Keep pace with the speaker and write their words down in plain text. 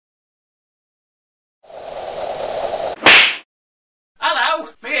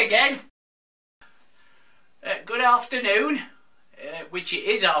me again. Good afternoon, which it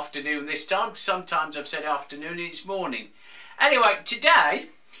is afternoon this time. Sometimes I've said afternoon and it's morning. Anyway, today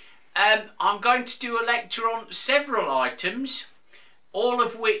I'm going to do a lecture on several items, all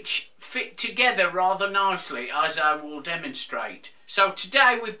of which fit together rather nicely, as I will demonstrate. So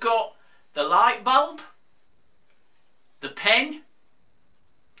today we've got the light bulb, the pen,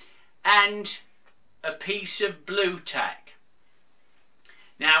 and a piece of Blu Tac.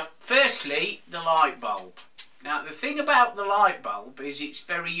 Now, firstly, the light bulb. Now, the thing about the light bulb is it's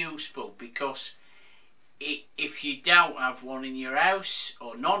very useful because if you don't have one in your house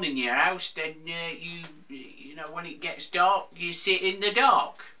or none in your house, then you know, when it gets dark, you sit in the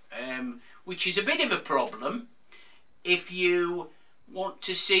dark, which is a bit of a problem if you want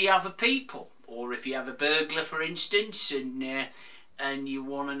to see other people, or if you have a burglar, for instance, and you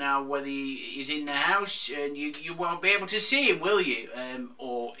want to know whether he's in the house, and you won't be able to see him, will you?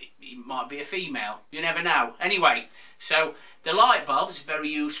 Or it might be a female, you never know. Anyway, so the light bulb is very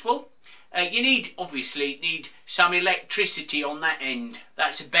useful. You obviously need some electricity on that end.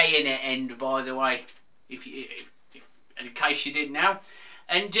 That's a bayonet end, by the way, if in case you didn't know.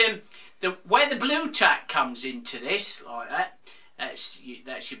 And where the Blu Tac comes into this, like that, that's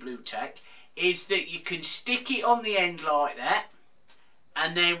your Blu Tac, is that you can stick it on the end like that,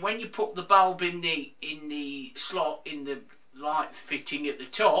 and then when you put the bulb in the slot in the light fitting at the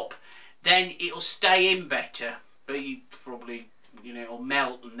top, then it'll stay in better. But you probably, you know, it'll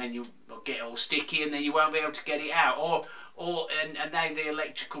melt and then you'll get all sticky and then you won't be able to get it out. And they're the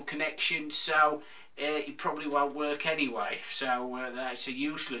electrical connections, so it probably won't work anyway. So that's a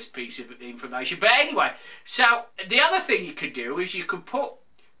useless piece of information. But anyway, so the other thing you could do is you could put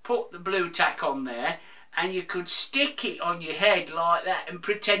the Blu Tac on there, and you could stick it on your head like that and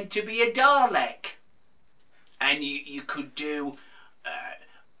pretend to be a Dalek. And you could do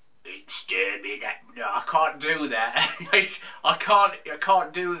exterminate. No, I can't do that. I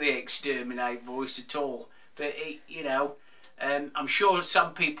can't do the exterminate voice at all. But you know, I'm sure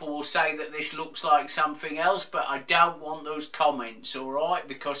some people will say that this looks like something else, but I don't want those comments, all right?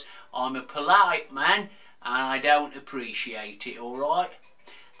 Because I'm a polite man and I don't appreciate it, all right?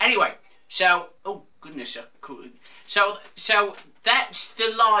 Anyway, so oh goodness, so that's the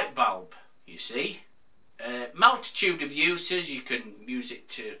light bulb. You see. Multitude of uses. You can use it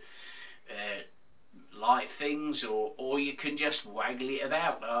to light things, or you can just waggle it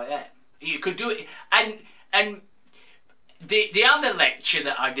about like that. You could do it, and the other lecture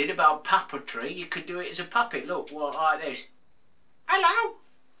that I did about puppetry, you could do it as a puppet. Look, what, like this. Hello,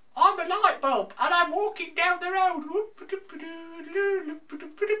 I'm a light bulb, and I'm walking down the road.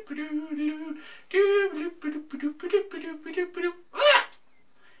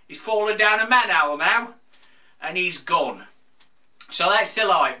 He's fallen down a manhole now, and he's gone. So that's the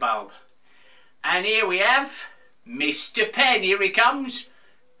light bulb. And here we have Mr. Pen. Here he comes.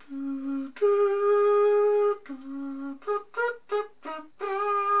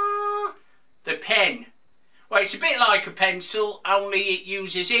 The pen. Well, it's a bit like a pencil, only it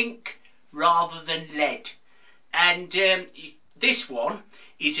uses ink rather than lead. And this one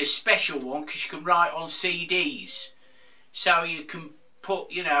is a special one because you can write on CDs. So you can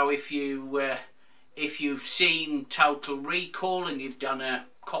put, you know, if you've seen Total Recall and you've done a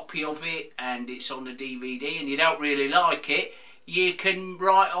copy of it and it's on a DVD and you don't really like it, you can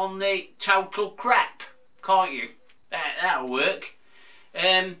write on the total crap, can't you? That'll work.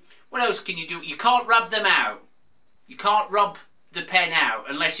 What else can you do? You can't rub them out. You can't rub the pen out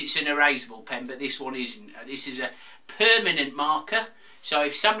unless it's an erasable pen, but this one isn't. This is a permanent marker, so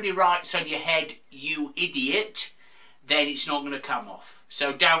if somebody writes on your head, "you idiot," then it's not going to come off.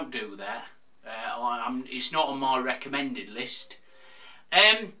 So don't do that. It's not on my recommended list.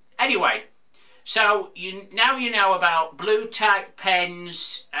 Anyway, so now you know about Blu Tac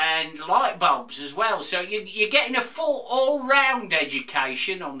pens and light bulbs as well. So you're getting a full all-round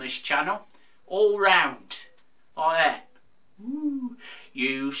education on this channel. All round. Like that. Ooh,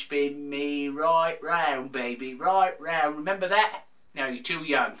 you spin me right round, baby, right round. Remember that? No, you're too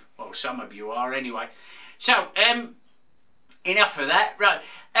young. Well, some of you are anyway. So, enough of that. Right.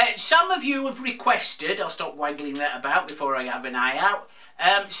 Some of you have requested, I'll stop waggling that about before I have an eye out.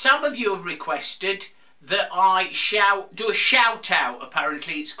 Some of you have requested that I do a shout out,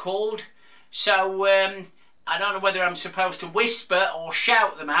 apparently it's called. So, I don't know whether I'm supposed to whisper or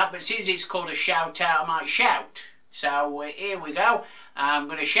shout them out, but since it's called a shout out, I might shout. So, here we go. I'm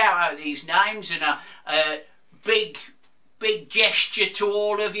going to shout out these names, and a big gesture to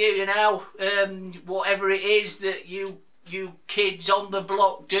all of you, you know, whatever it is that you kids on the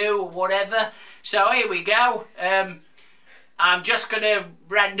block do or whatever. So here we go. I'm just going to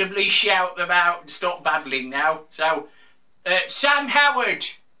randomly shout them out and stop babbling now. So, Sam Howard,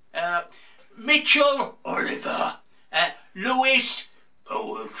 Mitchell Oliver, Lewis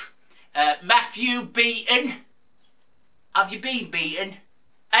Howard, Matthew Beaton. Have you been beaten?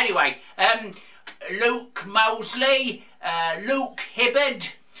 Anyway, Luke Mosley, Luke Hibbard,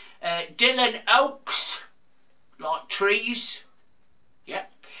 Dylan Oakes, like trees.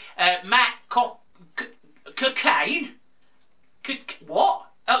 Yep. Matt Cocaine. What?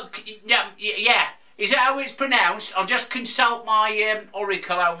 Oh, yeah. Is that how it's pronounced? I'll just consult my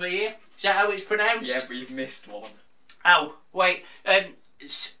oracle over here. Is that how it's pronounced? Yeah, but you've missed one. Oh, wait.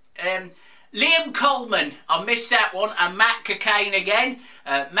 Liam Coleman, I missed that one. And Matt Cocaine again.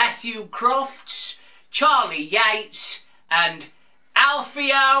 Matthew Crofts, Charlie Yates, and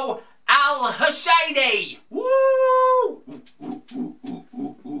Alfio Al-Husseini. Woo!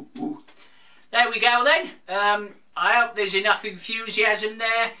 There we go then. I hope there's enough enthusiasm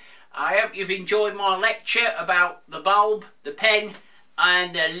there. I hope you've enjoyed my lecture about the bulb, the pen,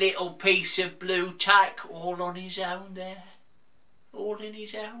 and a little piece of Blu Tac all on his own there. All in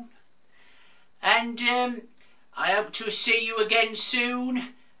his own. And I hope to see you again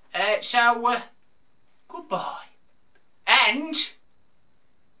soon. Goodbye. And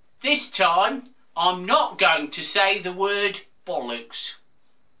this time, I'm not going to say the word bollocks.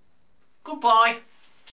 Goodbye.